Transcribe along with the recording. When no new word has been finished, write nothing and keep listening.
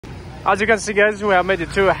As you can see, guys, we have made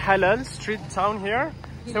it to Halal street town here.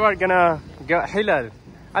 So we're gonna go Halal.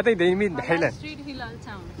 I think they mean Halal. Street Hilal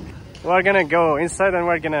town. We're gonna go inside and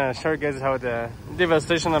we're gonna show you guys how the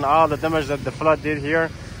devastation and all the damage that the flood did here.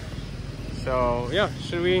 So yeah,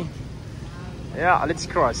 should we? Yeah, let's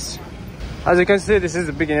cross. As you can see, this is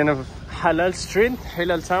the beginning of Halal street,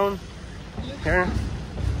 Halal town here.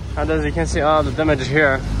 And as you can see, all the damage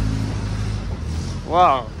here.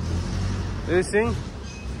 Wow. Do you see?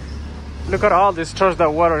 Look at all this trash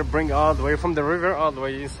that water bring all the way from the river all the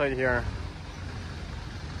way inside here.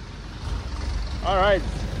 All right.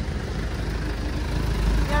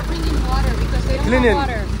 They are bringing water because they don't Cleaning. have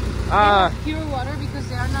water. They have pure water because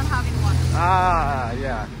they are not having water.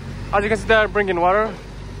 Yeah. As you can see, they are bringing water.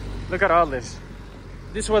 Look at all this.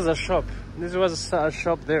 This was a shop. This was a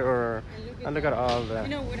shop there. And look at all that.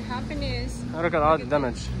 You know what happened is. Look at all the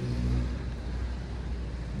damage.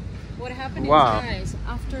 What happened Wow. is, guys,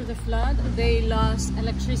 after the flood, they lost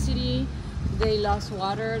electricity, they lost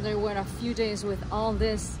water. There were a few days with all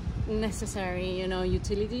this necessary, you know,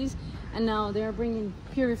 utilities, and now they are bringing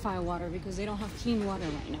purified water because they don't have clean water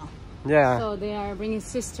right now. Yeah. So they are bringing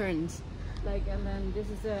cisterns, like, and then this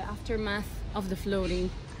is the aftermath of the flooding.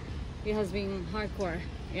 It has been hardcore.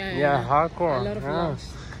 Yeah, hardcore. A lot of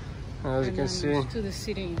loss. As you can see. To the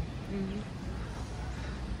city.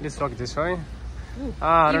 Let's walk this way. Ooh,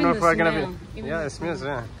 I don't even know if the we're gonna smell. be. Even Yeah, the it smells.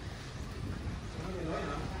 smell. Yeah.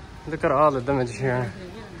 Look at all the damage here.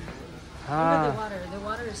 Look at the water. The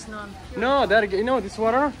water is not pure. No, you know this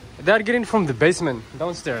water? They're getting from the basement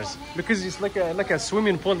downstairs because it's like a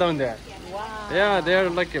swimming pool down there. Wow. Yeah,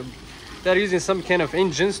 they're using some kind of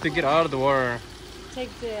engines to get out of the water. Take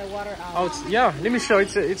the water out. Oh, yeah. Let me show.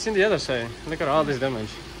 It's in the other side. Look at all this damage.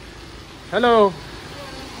 Hello.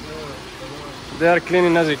 They are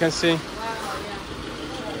cleaning, as you can see. Wow,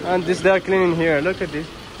 yeah. And they are cleaning here. Look at this.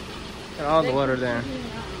 Look at all the water there.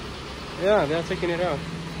 Yeah, they are taking it out.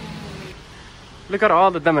 Look at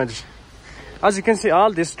all the damage. As you can see,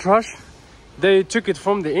 all this trash, they took it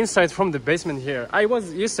from the inside, from the basement here. I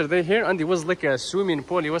was yesterday here and it was like a swimming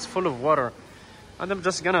pool. It was full of water. And I'm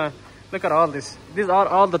just gonna look at all this. These are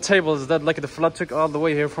all the tables that like the flood took all the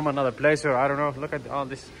way here from another place, or I don't know. Look at all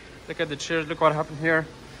this. Look at the chairs. Look what happened here.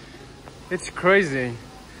 It's crazy.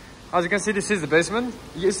 As you can see, this is the basement.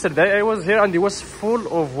 Yesterday I was here and it was full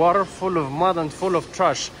of water, full of mud and full of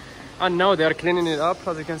trash. And now they are cleaning it up,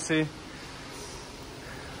 as you can see.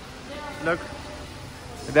 Look.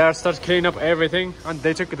 They are start cleaning up everything and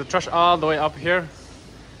they took the trash all the way up here.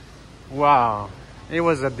 Wow. It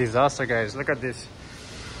was a disaster, guys. Look at this.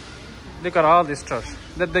 Look at all this trash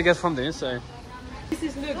that they get from the inside. This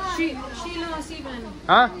is, look, she lost even.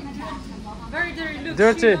 Huh? Very dirty. Look,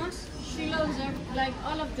 Dirty. She lost like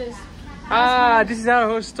all of this. This is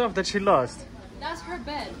her stuff that she lost. That's her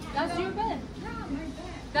bed. That's your bed.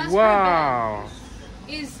 That's Wow. her bed.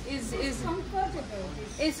 Is comfortable.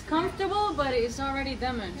 It's comfortable, but it's already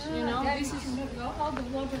damaged. You know, this is all the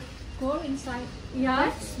water go inside. yeah.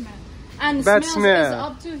 Bad smell. And Bad smells smell. is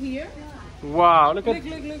up to here. Wow. Look Look at.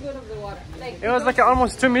 of the water. Like It was like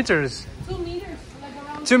almost 2 meters. 2 meters, like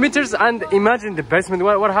around 2 meters, and imagine the basement.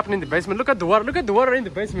 What happened in the basement? Look at the water. Look at the water in the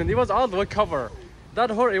basement. It was all the way covered. That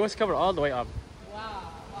hole, it was covered all the way up.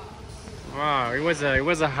 Wow. It was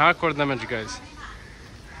a hardcore damage, guys.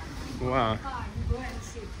 Wow. Go and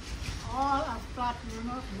see. All are flat, you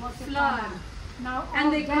know, water flood. now.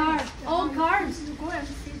 And the all cars, all cars. Go and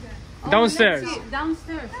see that. Oh, Downstairs. let's see.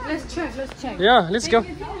 Downstairs. Let's check. Yeah, let's go.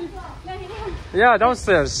 Yeah,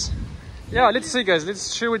 downstairs. Yeah, let's see, guys.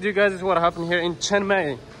 Let's share with you guys what happened here in Chiang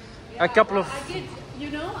Mai. A couple of.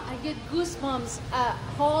 I get goosebumps at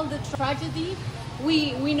all the tragedy.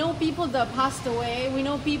 We know people that passed away. We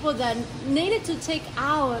know people that needed to take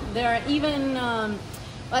out their even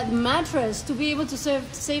mattress to be able to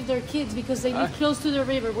save their kids because they live close to the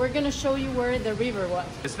river. We're gonna show you where the river was.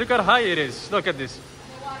 Just look how high it is. Look at this.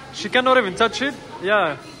 She cannot even touch it.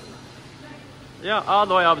 Yeah. Yeah, all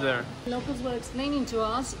the way up there. Locals were explaining to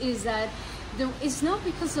us is that it's not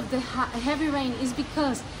because of the heavy rain. It's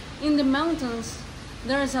because in the mountains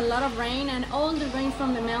there is a lot of rain, and all the rain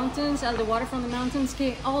from the mountains and the water from the mountains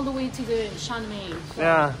came all the way to the Chiang Mai. So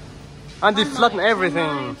Yeah. And they flatten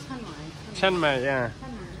everything. Chiang Mai, yeah.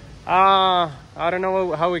 I don't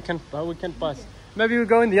know how we can pass. Maybe we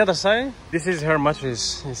go in the other side. This is her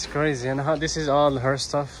mattress. It's crazy, and this is all her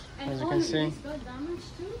stuff, and as you can see. It's got damage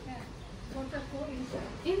too. Water go inside.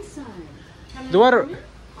 Inside. The water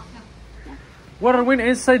went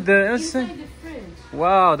inside the Inside the fridge.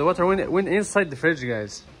 Wow, the water went inside the fridge,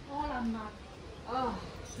 guys. All are not. Oh,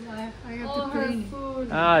 I have all to her clean.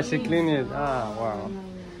 food. She cleaned it. Wow.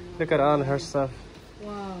 Look at all her stuff.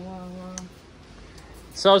 Wow, wow, wow.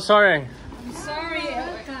 So sorry. I'm sorry.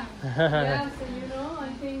 Welcome. Yeah, so you know, I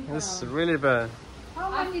think It's really bad.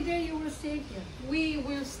 How many days you will stay here? we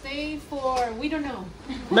will stay for, we don't know.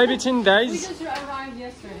 Maybe 10 We days. just arrived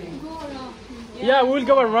yesterday. Go around. Yeah, we'll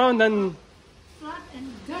go around and Flat and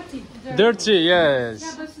dirty. dirty, Yeah,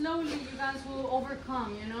 yes. but slowly you guys will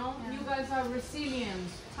overcome, you know? You guys are resilient.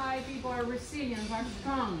 Thai people are resilient, are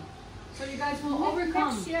strong. So you guys will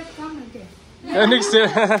overcome. Next year, come again. Next year,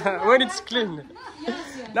 when it's clean. Yes,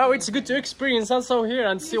 yes. Now it's good to experience also here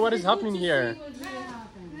and see what is happening here.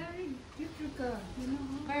 Very difficult, you know.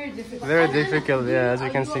 Very difficult. Very And difficult, yeah, as you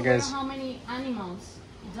can see, aware guys. how many animals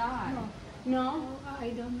die? No? Oh, I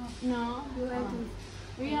don't know. No? You have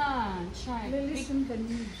to Yeah, try. listen the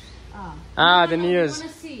news. Ah, the We news.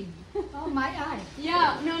 want to see. Oh, my eye.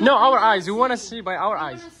 Yeah, No, our eyes. We want to see by our We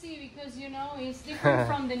eyes. want to see because, you know, it's different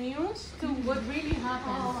from the news to what really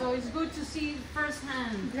happened. So it's good to see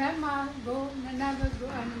firsthand. Grandma never go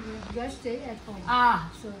anywhere. Just stay at home. Ah.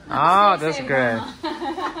 So, Ah, Stay that's safe, great.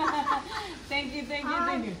 Grandma. Thank you, thank you,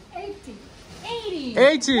 thank you. 80. 80.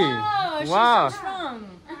 80. Wow, she's Wow. so strong.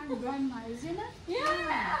 I'm grandma, isn't it?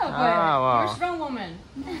 Yeah, but wow. you're a strong woman.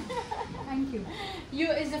 Thank you.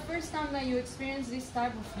 Is the first time that you experience this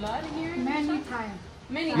type of flood here? in Many Chiang? times.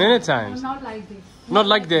 Many Many times. times. Not like this. Not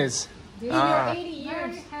like this. This In Ah. your 80 years.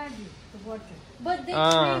 very heavy, the water. But they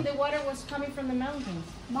Ah. claim the water was coming from the mountains.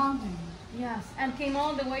 Mountain. Yes, and came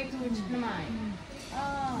all the way to Chiang Mai.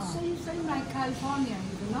 Oh. Same like California,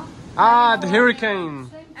 you know? Ah, the hurricane.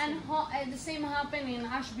 And the same happened in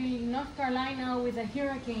Asheville, North Carolina, with a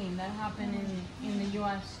hurricane that happened in the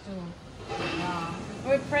U.S. too.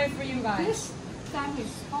 We pray for you guys. This time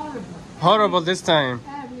is horrible. Horrible this time.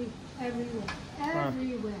 Everywhere.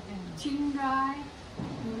 Everywhere. Chiang Mai,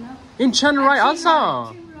 you know? In Chiang Mai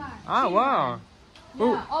also. Chiang Mai. Ah, wow.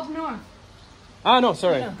 Yeah, up north. Ah, no,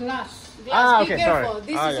 sorry. Glass. Glass, Ah, be okay, careful. sorry.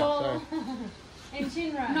 This Ah, is yeah, all sorry. in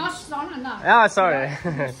Chiang Mai. Not strong enough. Ah, sorry.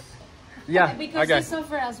 Yeah, Because okay. they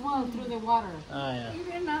suffer as well through the water. Ah, yeah.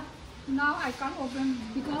 Even now I can't open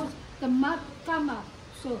because the mud come up.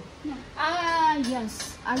 So, no. Ah,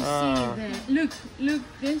 yes, I see Ah. that. Look,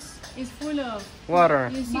 this is full of.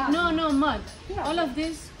 Water. You see? Mud. No, mud. Yeah. All of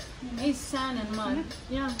this is sand and mud.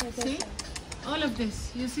 Yeah, see? All of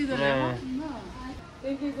this. You see the Yeah. level? No,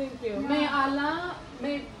 Thank you. May Allah,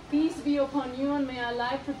 may peace be upon you, and may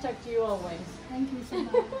Allah protect you always. thank you so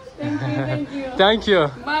much. Thank you. Thank you.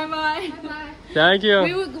 Bye bye. Bye. Thank you.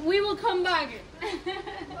 We will come back.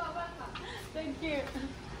 Thank you.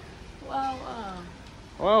 Wow.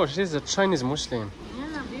 Wow, she's a Chinese Muslim.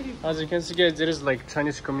 Yeah, beautiful. As you can see, guys, there is like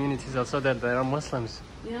Chinese communities also that there are Muslims.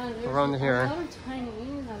 Yeah, there's Around here. a lot of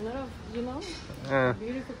Chinese, a lot of, you know, Yeah.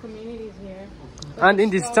 beautiful communities here. And in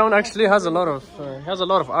this town actually has a lot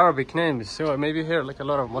of Arabic names. So maybe here like a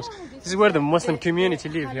lot of This is where the Muslim community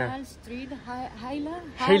live here. Halal Street,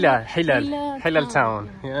 Hilal town.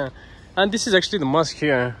 Yeah. And this is actually the mosque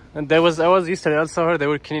here. And I was yesterday also heard they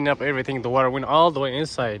were cleaning up everything. The water went all the way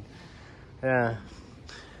inside. Yeah.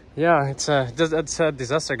 Yeah, it's a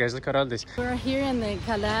disaster, guys. Look at all this. We're here in the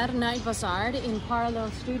Kalar Night Bazaar, in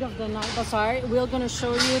parallel street of the Night Bazaar. We're going to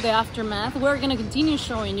show you the aftermath. We're going to continue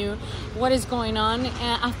showing you what is going on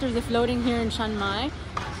after the flooding here in Chiang Mai.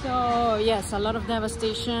 So yes, a lot of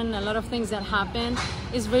devastation, a lot of things that happen.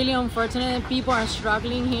 It's really unfortunate. People are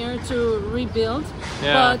struggling here to rebuild,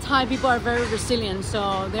 Yeah. but Thai people are very resilient.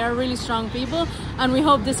 So they are really strong people, and we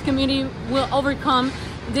hope this community will overcome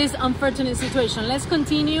this unfortunate situation. Let's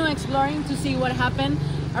continue exploring to see what happened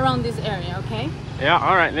around this area, okay? Yeah,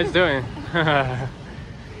 all right, let's do it.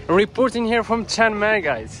 Reporting here from Chiang Mai,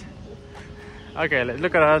 guys. Okay,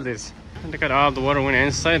 look at all this. Look at all the water went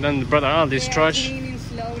inside and brought all this trash. Cleaning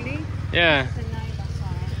slowly. Yeah. The Night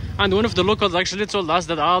Bazaar. And one of the locals actually told us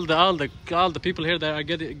that all the people here that are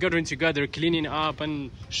gathering together, cleaning up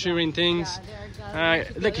and sharing things, Yeah, they're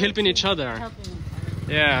gathering like together helping each other. Helping.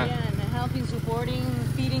 Yeah. Yeah, and helping, supporting,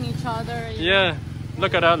 feeding each other. you know. Yeah.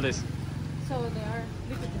 Look at all this. So they are.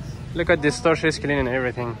 Look at this. Look at this store. She's cleaning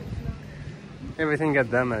everything. Everything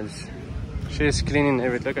got damaged. She's cleaning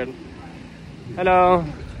everything. Look at. Hello.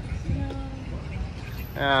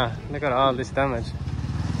 Yeah. Look at all this damage.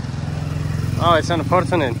 Oh, it's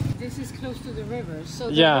unfortunate. This is close to the river, so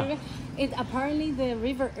the Yeah. river, apparently the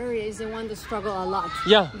river area is the one that struggle a lot.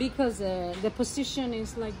 Yeah. Because the position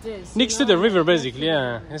is like this. Next to the river, basically.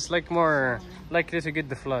 Yeah. It's like more likely to get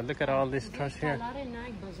the flood. Look at all this trash here.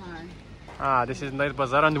 Night Bazaar. Ah, this is Night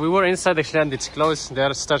Bazaar, and we were inside actually, and it's closed. They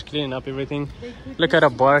are start cleaning up everything. They put Look this at a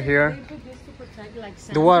to- bar here. They put this to protect like sand,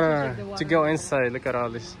 The to water protect the to go inside. Look at all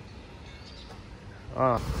this.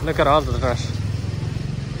 Oh, look at all the trash.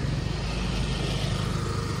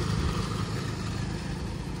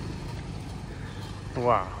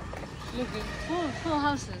 Wow. Look, full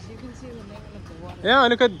houses. You can see the level of the water. Yeah,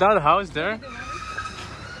 look at that house there.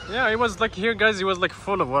 Yeah, it was like here, guys. It was like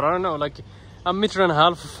full of water. I don't know, like a meter and a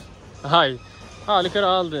half high. Oh, look at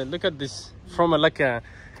all the. Look at this from a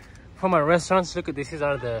restaurant. Look at this. These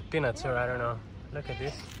are the peanuts, or I don't know. Look at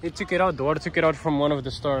this. It took it out. The water took it out from one of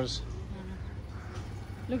the stores.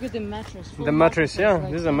 Look at the mattress. The mattress, yeah.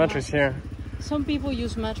 Like This is a mattress here. Some people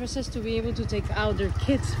use mattresses to be able to take out their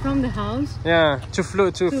kids from the house. Yeah, to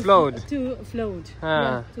float. To float. Ah.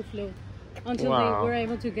 Yeah, to float. Until Wow. they were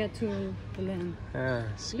able to get to the land. Yeah,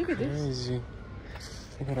 it's Look at this. crazy.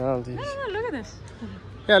 Look at all these. No, look at this.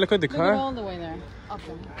 Yeah, look at the Look car. at all the way there. Up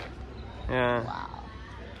there. Yeah. Wow.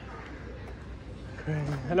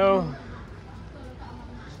 Crazy. Hello.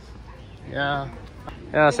 Yeah.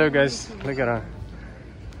 Yeah, so guys,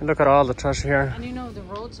 look at all the trash here. And you know the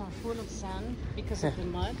roads are full of sand because of the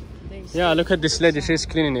mud. Yeah, look at this lady. She's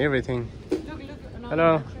cleaning everything. Look.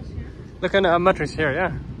 Hello. Mattress here. Look at a mattress here.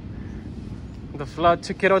 Yeah. The flood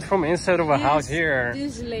took it out from inside of a house here.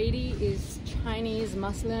 This lady is Chinese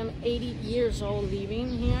Muslim, 80 years old, living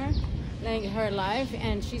here, like her life,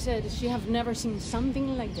 and she said she have never seen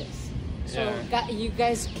something like this. So you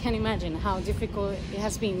guys can imagine how difficult it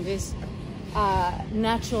has been, this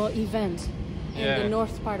natural event in the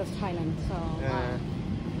north part of Thailand. So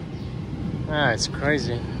yeah, it's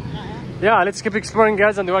crazy. Yeah, let's keep exploring,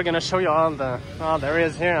 guys, and we're gonna show you all the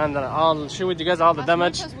areas here, and I'll show you guys all the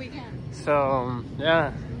damage. As much as we can. So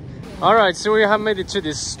yeah. All right, so we have made it to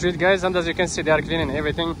this street, guys, and as you can see, they are cleaning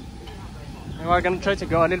everything. And we're gonna try to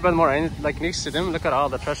go a little bit more in, like next to them. Look at all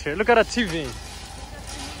the trash here. Look at a TV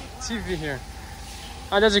here.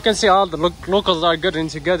 And as you can see, all the locals are getting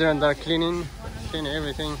together and they're cleaning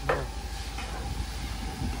everything.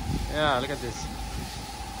 Yeah, look at this.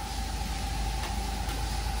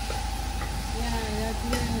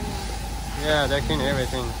 Yeah, they're cleaning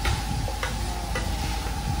everything.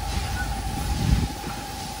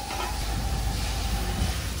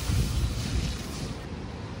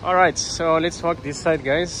 All right, so let's walk this side,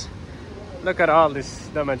 guys. Look at all this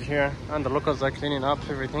damage here, and the locals are cleaning up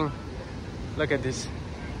everything. Look at this.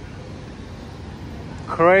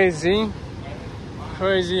 Crazy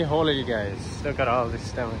holy, guys. Look at all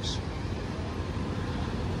this damage.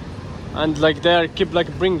 And like they keep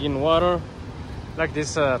like bringing water, like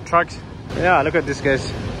this truck. Yeah, look at this,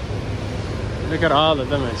 guys. Look at all the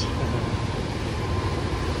damage.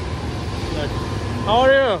 Look. How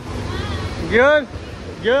are you? Good.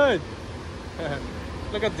 Good.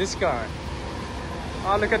 Look at this car.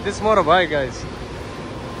 Oh, look at this motorbike, guys.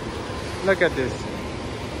 Look at this.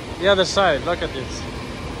 The other side, look at this.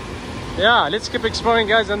 Yeah, let's keep exploring,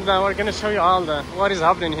 guys, and we're gonna show you all what is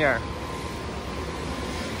happening here.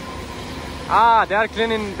 Ah, they are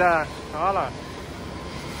cleaning the hala.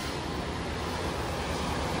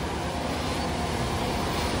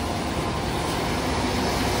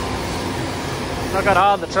 Look at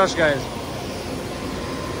all the trash, guys.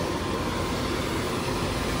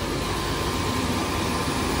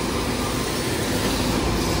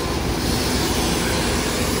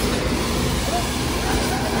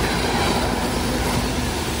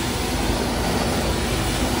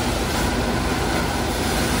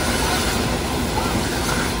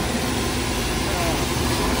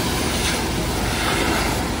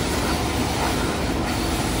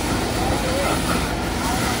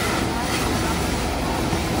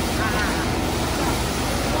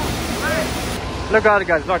 Look at it,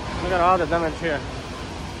 guys. Look at all the damage here.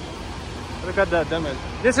 Look at that damage.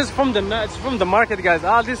 This is from the market, guys.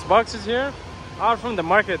 All these boxes here are from the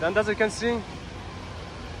market, and as you can see,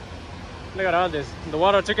 look at all this. The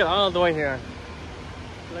water took it all the way here.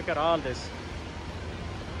 Look at all this.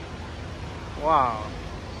 Wow.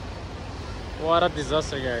 What a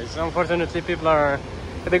disaster, guys. Unfortunately,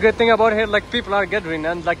 the good thing about here, like people are gathering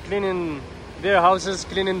and like cleaning their houses,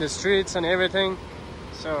 cleaning the streets and everything.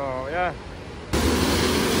 So yeah.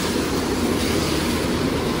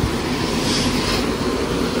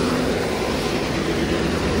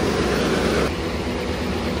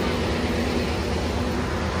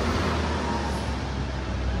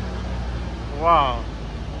 Wow.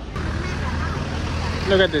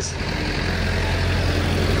 Look at this.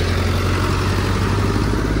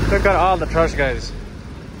 Look at all the trash, guys.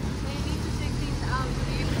 They need to take these out to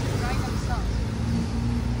be able to dry themselves.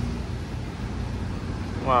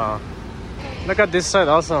 Wow. Look at this side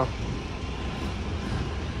also.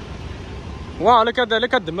 Wow, look at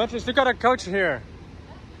the mattress. Look at a couch here.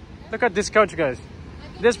 Look at this couch, guys.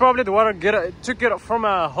 This probably the water took it from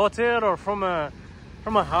a hotel or from a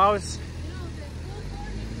house.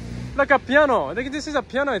 Like a piano. I think this is a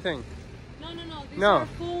piano, I think. No. These No. are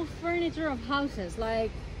full furniture of houses,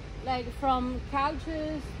 like from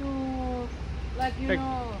couches to like you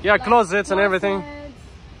know. Yeah, like closets and everything.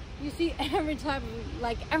 You see every type,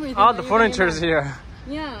 like everything. All that the you can furniture is imagine. here.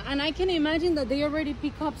 Yeah, and I can imagine that they already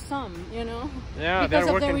pick up some, you know. Yeah, because they're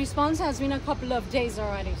of working. the response has been a couple of days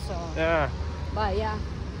already. So. Yeah. But yeah.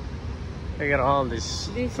 They got all this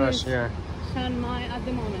trash is here. Chiang Mai at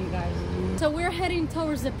the moment, guys. So we're heading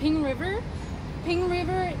towards the Ping River. Ping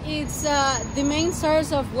River is the main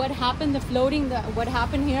source of what happened, the flooding, what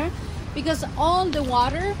happened here, because all the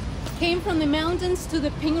water came from the mountains to the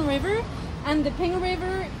Ping River, and the Ping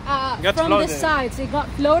River from flooded. the sides, it got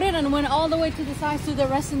floated and went all the way to the sides to the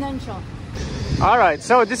residential. All right,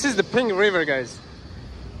 so this is the Ping River, guys.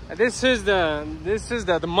 This is the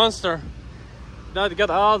monster that got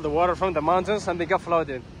all the water from the mountains and they got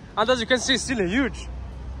flooded. And as you can see, it's still huge.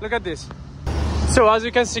 Look at this. So as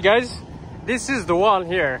you can see, guys, this is the wall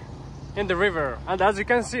here in the river. And as you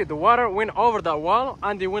can see, the water went over that wall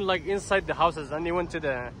and it went like inside the houses and it went to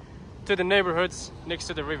the neighborhoods next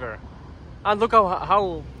to the river. And look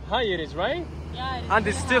how high it is, right? Yeah, it is And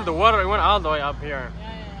it's still the water went all the way up here.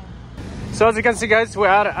 Yeah. So as you can see, guys, we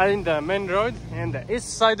are in the main road in the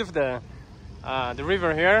east side of the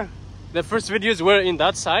river here. The first videos were in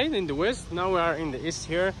that side, in the west. Now we are in the east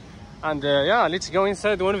here. And yeah, let's go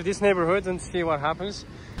inside one of these neighborhoods and see what happens.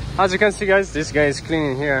 As you can see, guys, this guy is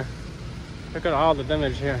cleaning here. Look at all the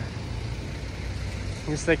damage here.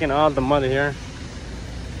 He's taking all the mud here.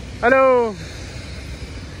 Hello!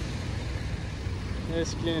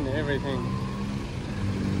 He's cleaning everything.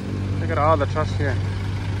 Look at all the trash here.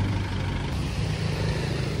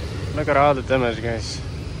 Look at all the damage, guys.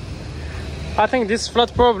 I think this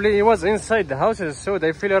flood probably was inside the houses, so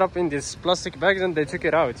they fill it up in these plastic bags and they took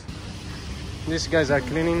it out. These guys are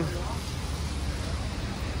cleaning.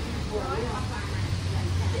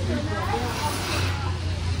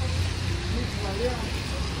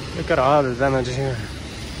 Look at all the damage here.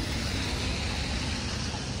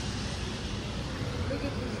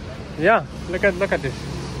 Yeah, look at this.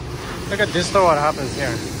 Look at this though, what happens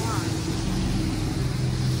here.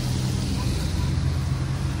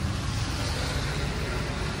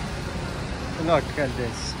 Look at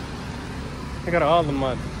this. Look at all the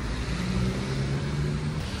mud.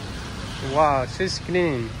 Wow, she's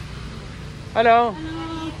cleaning. Hello.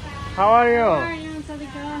 Hello. How are you? How are you,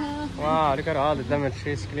 Sadika? Wow, look at all the damage.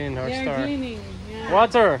 She's cleaning her They're store. cleaning. Yeah.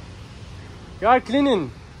 Water. You are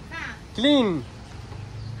cleaning. Clean.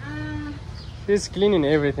 She's cleaning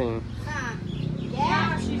everything.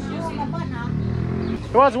 Yeah, she's using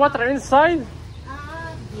There was water inside?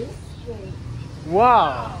 this way.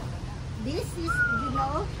 Wow. This is,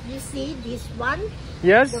 you see this one?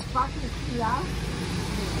 Yes? The pot is here.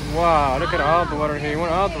 Wow, look at all the water here. You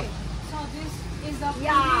want all the... So this is up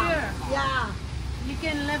Yeah. here. Yeah. You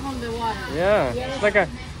can live on the water. Yeah, it's like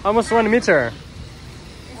almost 1 meter.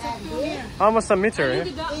 It's up to here. Almost a meter. Look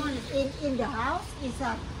Yeah? at that one. In the house is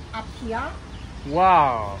up here.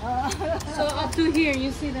 Wow. So up to here,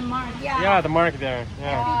 you see the mark. Yeah, the mark there.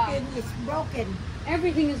 Yeah. Everything is broken.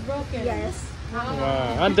 Everything is broken. Yes.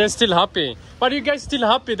 Wow. And they're still happy. But you guys still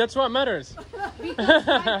happy. That's what matters. Because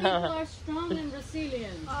Thai people are strong and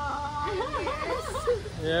resilient.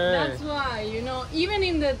 Yeah. That's why, even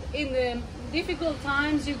in the difficult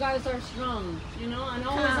times, you guys are strong, and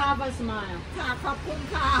always have a smile. ค่ะขอบคุณ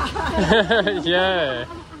ค่ะ Yeah.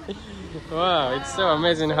 Wow, it's so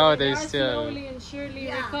amazing how they are still. slowly and surely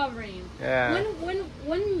Yeah. recovering. Yeah.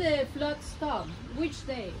 When the flood stopped, which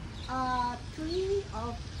day? 3 or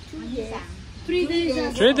 2 days 3 days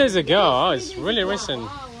ago. 3 days ago. Oh, it's 3 days really ago. recent. Wow,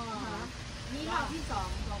 wow. นี่รอบที่2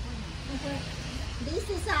ของคนนี้ This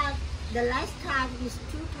is the last time is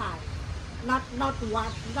 2 times not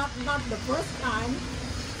one not the first time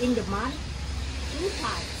in the month 2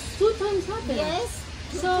 times 2 times happened. yes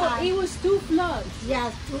So it was 2 floods.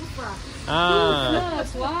 yes 2 times 2 Ah.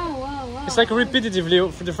 floods. Wow. It's like repetitively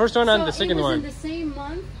for the first one and the second it was one. in the same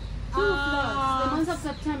month. 2 floods. The month of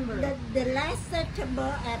September. the last September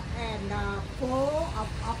and 4 of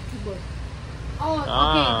October Oh, Ah.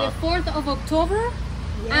 okay. The 4th of October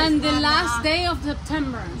Yes, and the last day of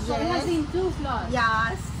September. So it has Yes. been 2 floods.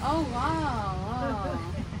 yes Oh wow.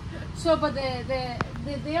 So, but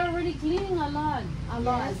they are already cleaning a lot.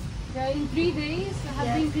 Yes. Okay, in 3 days, they have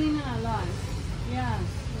Yes. been cleaning a lot. Yes.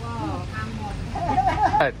 Wow. ทั้งหมด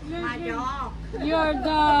Right. my dog Your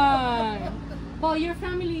dog. Well, your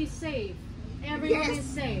family is safe. Everyone Yes. is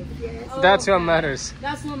safe. yes That's what Okay. matters.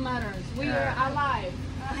 That's what matters. We Yeah. are alive.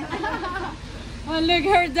 Oh, look,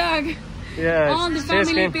 her dog. Yes. All the she's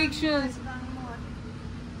family clean. pictures.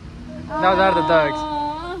 Those are the dogs.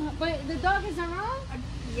 Aw, but the dog is around?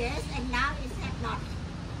 yes and now it's have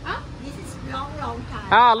long time.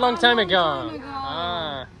 Ah, a long time long ago. time ago.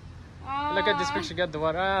 Ah, look at this picture. Get the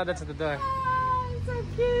water. Ah, that's the dog. It's so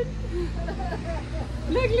cute.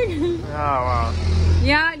 Look. Oh wow.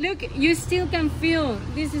 Yeah, look, you still can feel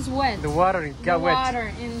this is wet. The water got the wet.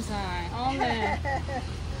 water inside. All the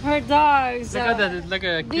her dogs. Look at that. Look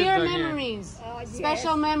at a cute Dear dog here. memories. Oh, yes.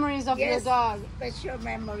 Special memories of your Yes. dog. Special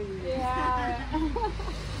memory. Yeah.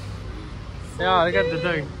 Yeah, look at the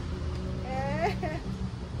dog.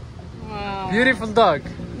 Wow. Beautiful dog.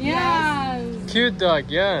 Yes. Cute dog.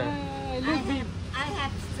 Yeah. Look, I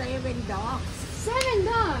have 7 dogs. 7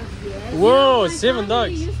 dogs. Yes. Whoa, My 7 family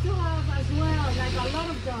dogs. used to have as well, like a lot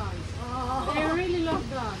of dogs. Oh. They really love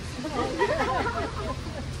dogs.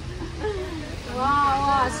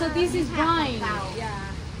 Wow. So this is Brian. Yeah.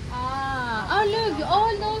 Ah. Oh look,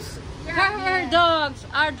 all those her dogs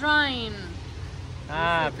are drying.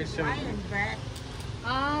 Ah, picture. Brian Brad.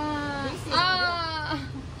 Ah. This is Ah.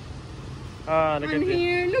 Ah, look at And this.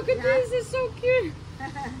 here, look at this. It's so cute.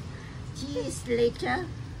 She is little.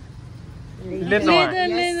 Little one.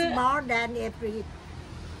 Little. Yes, more than every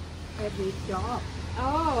dog.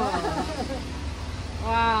 Oh.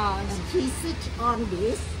 Wow. She sits on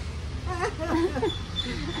this.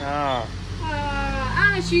 Ah.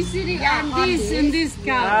 She's sitting Yeah, on on this in this couch.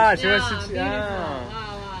 Ah, she was Yeah, sitting- beautiful. ah.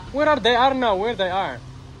 Wow. Where are they? Are now? Where they are?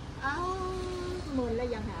 หมื่นแล้ว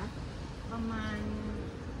ยังหาประมาณ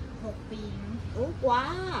6 ปีโอ้กว่า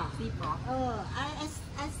10 ปี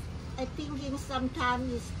I thinking sometime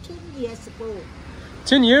is 10 years ago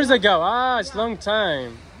 10 years ago. Ah, it's long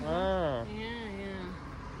time. Ah.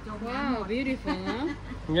 Yeah. Wow, beautiful, huh?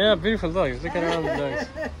 Yeah, beautiful dogs. Look at all the dogs.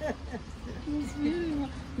 It's beautiful.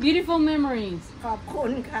 Beautiful memories ขอบคุ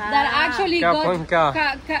ณค่ะ that actually Kapunka.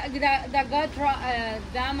 that got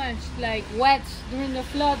damaged, like wet during the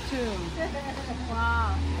flood too. Wow.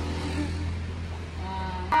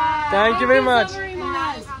 Thank you very much. So very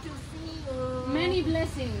Nice much. to see you Many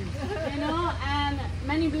blessings, and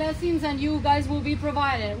many blessings, and you guys will be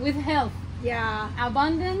provided with health, yeah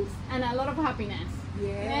abundance, and a lot of happiness.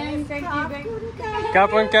 yes Thank ข you. อบคุณค่ะ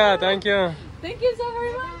Kapunka, thank you. Thank you so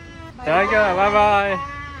very much. Thank you. Bye bye.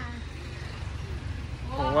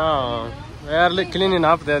 Wow. They are cleaning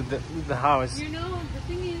up the house. You know, the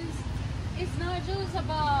thing is, it's not just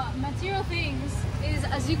about material things. Is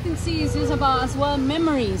as you can see, it's just about as well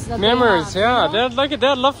memories. That Memories, they have, yeah.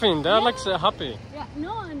 They're laughing. They're like so happy. Yeah,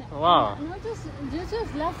 no, and Wow. not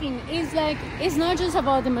just laughing. It's like it's not just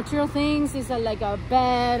about the material things. It's like a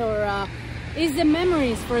bed or it's the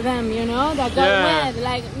memories for them, that got Yeah. wet.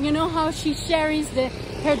 Like how she shares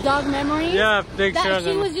her dog memories. Yeah, That pictures.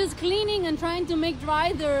 she was just cleaning and trying to make dry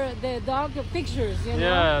the dog pictures.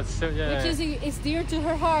 Yeah, so, yeah. Which is dear to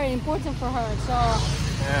her heart, important for her. So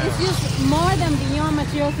Yeah. it's just more than beyond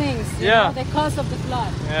material things. Yeah. The cause of the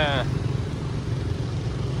flood. Yeah.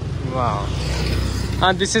 Wow.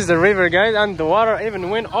 And this is the river, guys, and the water even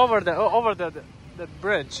went over the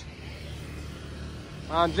bridge.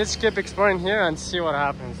 And let's keep exploring here and see what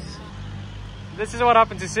happens. This is what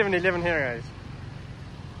happened to 7-Eleven here, guys.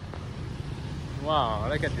 Wow,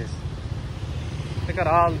 look at this. Look at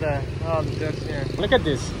all the dirt here. Look at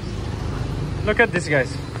this. Look at this,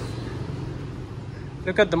 guys.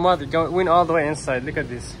 Look at the mud went all the way inside. Look at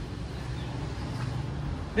this.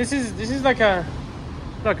 This is like a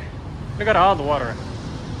look at all the water.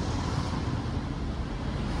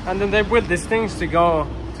 And then they built these things to go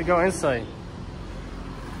inside.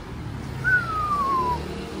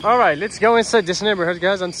 All right, let's go inside this neighborhood,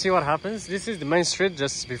 guys, and see what happens. This is the main street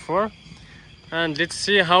just before, and let's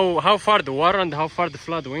see how far the water and how far the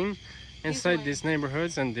flood went inside these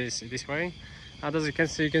neighborhoods and this way. And as you can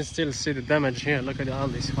see, you can still see the damage here. Look at all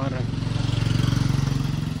this water.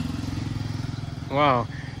 Wow.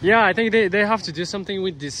 Yeah, I think they have to do something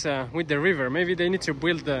with this with the river. Maybe they need to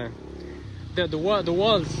build the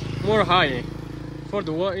walls more high for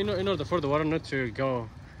the water, in order for the water not to go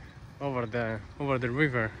over the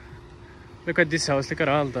river. Look at this house. Look at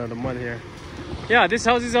all the mud here. Yeah, this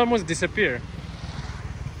house is almost disappear.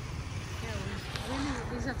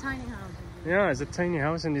 It's a tiny house. Yeah, it's a tiny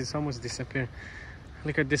house and it's almost disappear.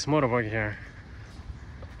 Look at this motorbike here.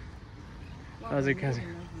 As you can see.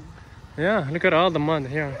 Yeah, look at all the mud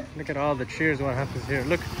here. Look at all the cheers. What happens here?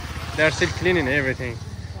 Look, they are still cleaning everything.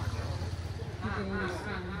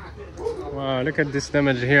 Wow, look at this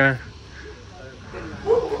damage here.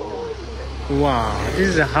 Wow, this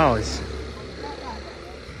is a house.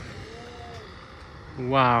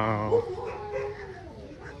 Wow.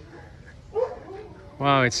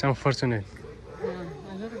 Wow, it's unfortunate. Yeah,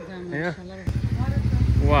 a lot of damage. Yeah. A lot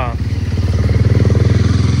of... Wow.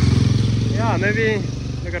 Yeah, maybe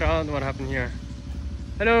look at all what happened here.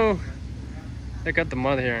 Hello. Look at the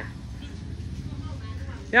mud here.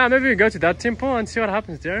 Yeah, maybe we go to that temple and see what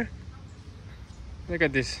happens there. Look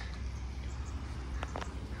at this.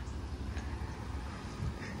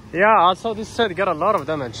 Yeah, also this side got a lot of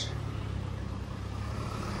damage.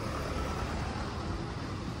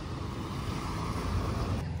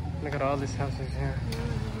 Look at all these houses here.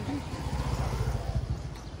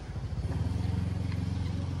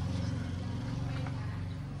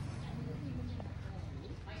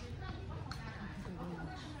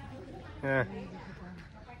 Yeah.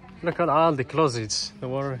 Look at all the closets, the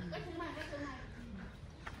water.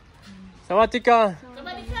 Sawadika.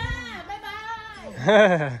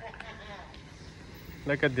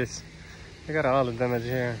 Look at this. Look at all the damage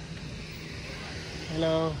here.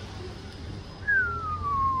 Hello.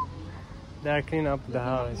 They're cleaning up the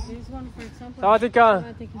house. This one, for example.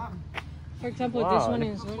 Sawadika. For example, Wow. this one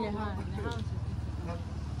is really high. The house.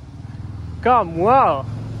 Come, wow.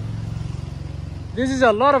 This is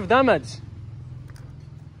a lot of damage.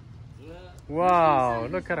 Wow,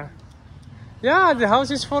 look at it. Yeah, the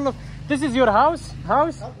house is full of. This is your house?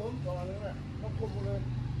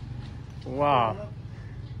 Wow.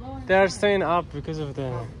 They are staying up because of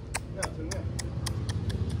the.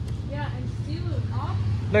 Yeah, and still up.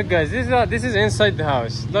 Look, guys, this is inside the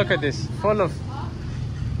house. Look at this, full of.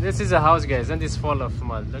 This is a house, guys, and it's full of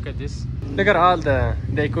mud. Look at this. Look at all the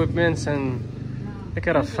equipments and look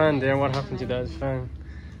at a fan there. What happened to that fan?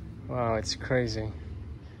 Wow, it's crazy.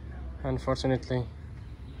 Unfortunately,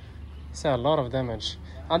 it's a lot of damage.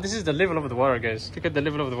 And this is the level of the water, guys. Look at the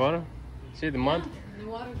level of the water. See the mud? The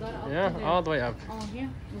water got up. Yeah, to there. all the way up. Oh, here.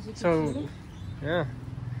 As you can So, see. yeah.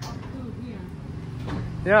 Up to here.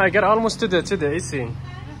 Yeah, I got almost to the AC.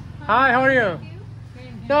 Hi, how are you?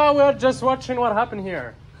 No, we're just watching what happened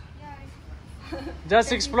here.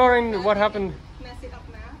 Just exploring what happened. Mess it up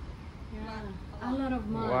now. Yeah. A lot of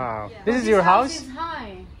mud. Wow. Yeah. This But is your house? is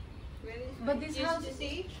high. Really? But this you house- should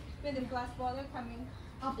see when the glass water coming.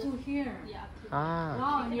 Up to here. Yeah. Up to Ah.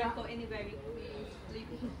 Wow, we and your, cannot go anywhere. We sleep.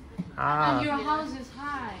 and Ah. your house is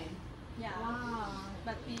high. Yeah. Wow.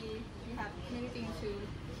 But we have many things to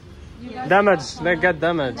You guys Damage. got They some got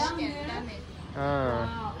damage. down get there? damage. Ah.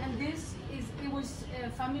 Wow. And this is, it was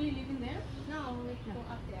family living there? No, we go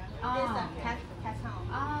up there. Ah. There's a cat house.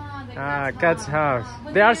 Ah, the Ah, cat's house.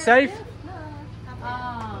 But They are they're safe? safe? No, up there.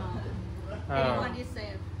 Ah. Everyone is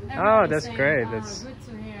safe. Everybody's that's saying, great. "Ah, That's- good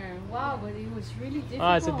to hear." Wow, but it was really difficult.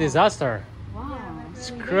 Ah, it's a disaster. Wow.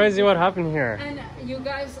 It's crazy what happened here. And you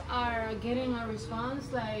guys are getting a response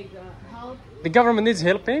like help? The government needs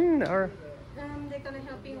helping, or They're gonna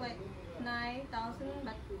help in like 9,000,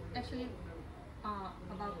 but actually,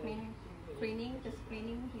 about cleaning, just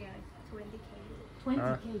cleaning here is 20K.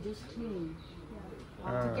 20K just clean.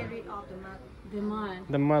 To get rid of the mud, The mud.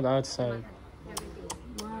 the mud outside. everything.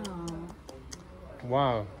 Wow.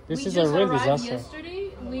 Wow, this We is a just real arrived disaster. yesterday.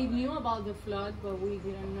 We knew about the flood, but we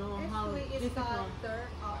didn't know how Actually, it's difficult. the 3rd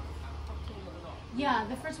of October. Yeah,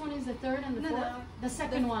 the first one is the 3rd and the 4th. The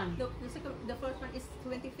second one, The first one is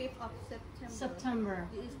 25th of September. September.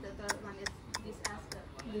 This is the third one is disaster.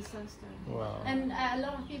 Disaster. Wow. And a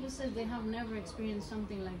lot of people said they have never experienced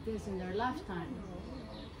something like this in their lifetime.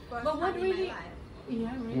 First But what time in my really? life.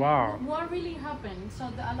 Yeah, really. Wow. What really happened? So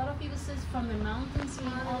a lot of people says from the mountains in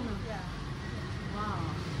Alma. Yeah. Wow.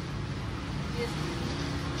 This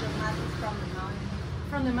the mud is from the mountain.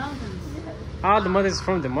 From the mountains. Ah, the mud is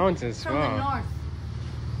from the mountains. From the Wow. north.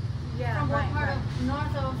 Yeah. From what right, part right. of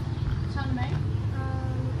north of Chiang Mai?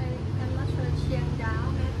 I'm not sure. Chiang Mai,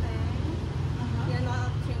 Uh-huh. yeah, not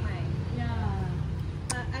of Chiang Mai.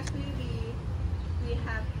 Yeah. Actually, we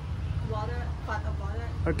have water, pot of water.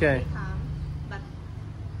 Okay. every time, but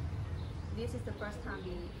this is the first time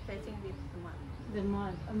we facing with the mud. The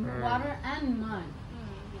mud. Water and mud.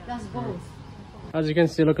 Yeah. That's both. As you can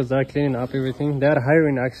see, look, they're cleaning up everything. They are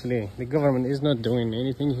hiring, actually. The government is not doing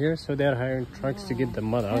anything here, so they are hiring trucks to get the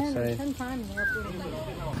mud outside. 10 times they are putting it.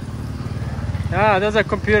 Ah, those are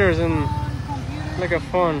computers and Computers. like a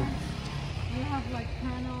phone. You have like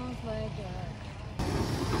panels, like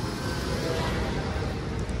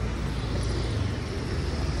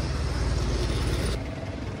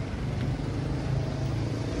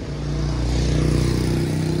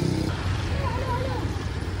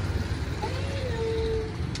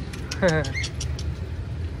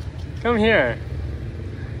Come here.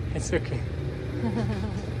 It's okay.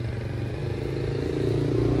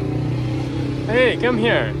 Hey, come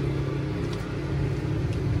here.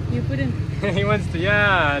 you put in. He wants to,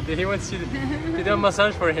 yeah, he wants you to do a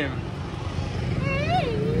massage for him.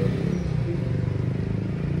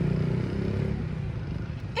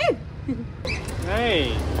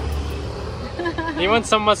 Hey. He wants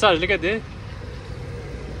some massage. Look at this.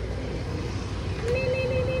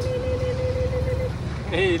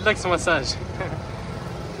 He likes massage.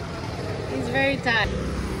 He's very tired.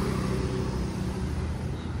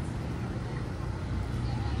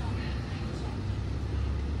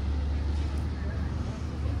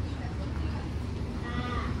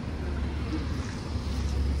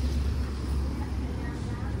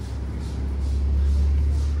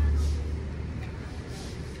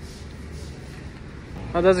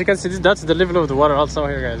 And as you can see, that's the level of the water also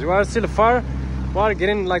here, guys. We are still far. We are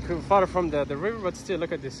getting like far from the river, but still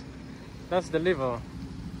look at this. That's the level.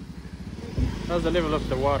 That's the level of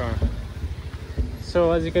the water.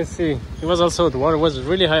 So as you can see, it was also, the water was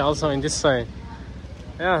really high also in this side.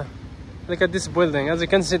 Yeah, look at this building. As you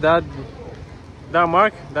can see, that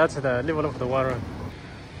mark, that's the level of the water.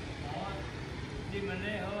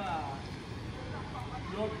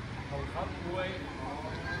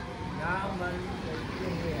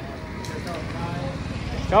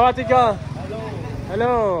 Ciao, Atika.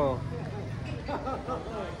 Hello.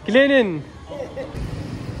 Cleaning.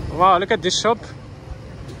 Wow, look at this shop.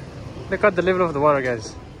 Look at the level of the water,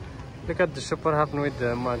 guys. Look at the shop, what happened with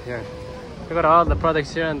the mud here. Look at all the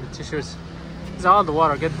products here and the t-shirts. It's all the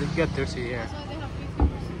water get dirty here.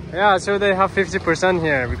 Yeah, so they have 50%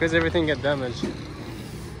 here because everything get damaged.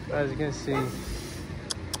 As you can see.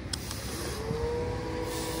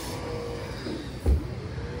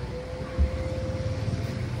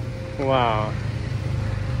 Wow.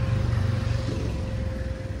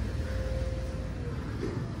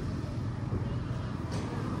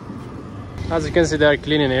 As you can see, they are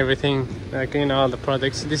cleaning everything. They are cleaning all the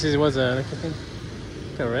products. This was I think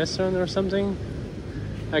a restaurant or something.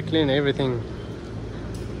 I clean everything.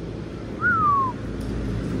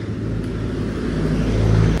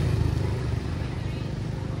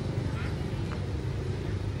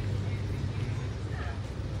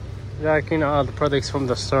 They are cleaning all the products from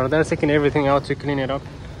the store. They're taking everything out to clean it up.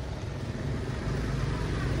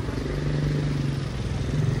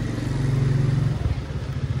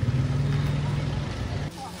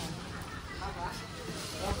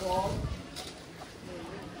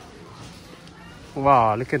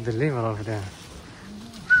 Wow, look at the level over there.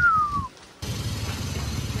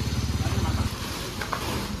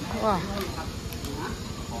 Wow.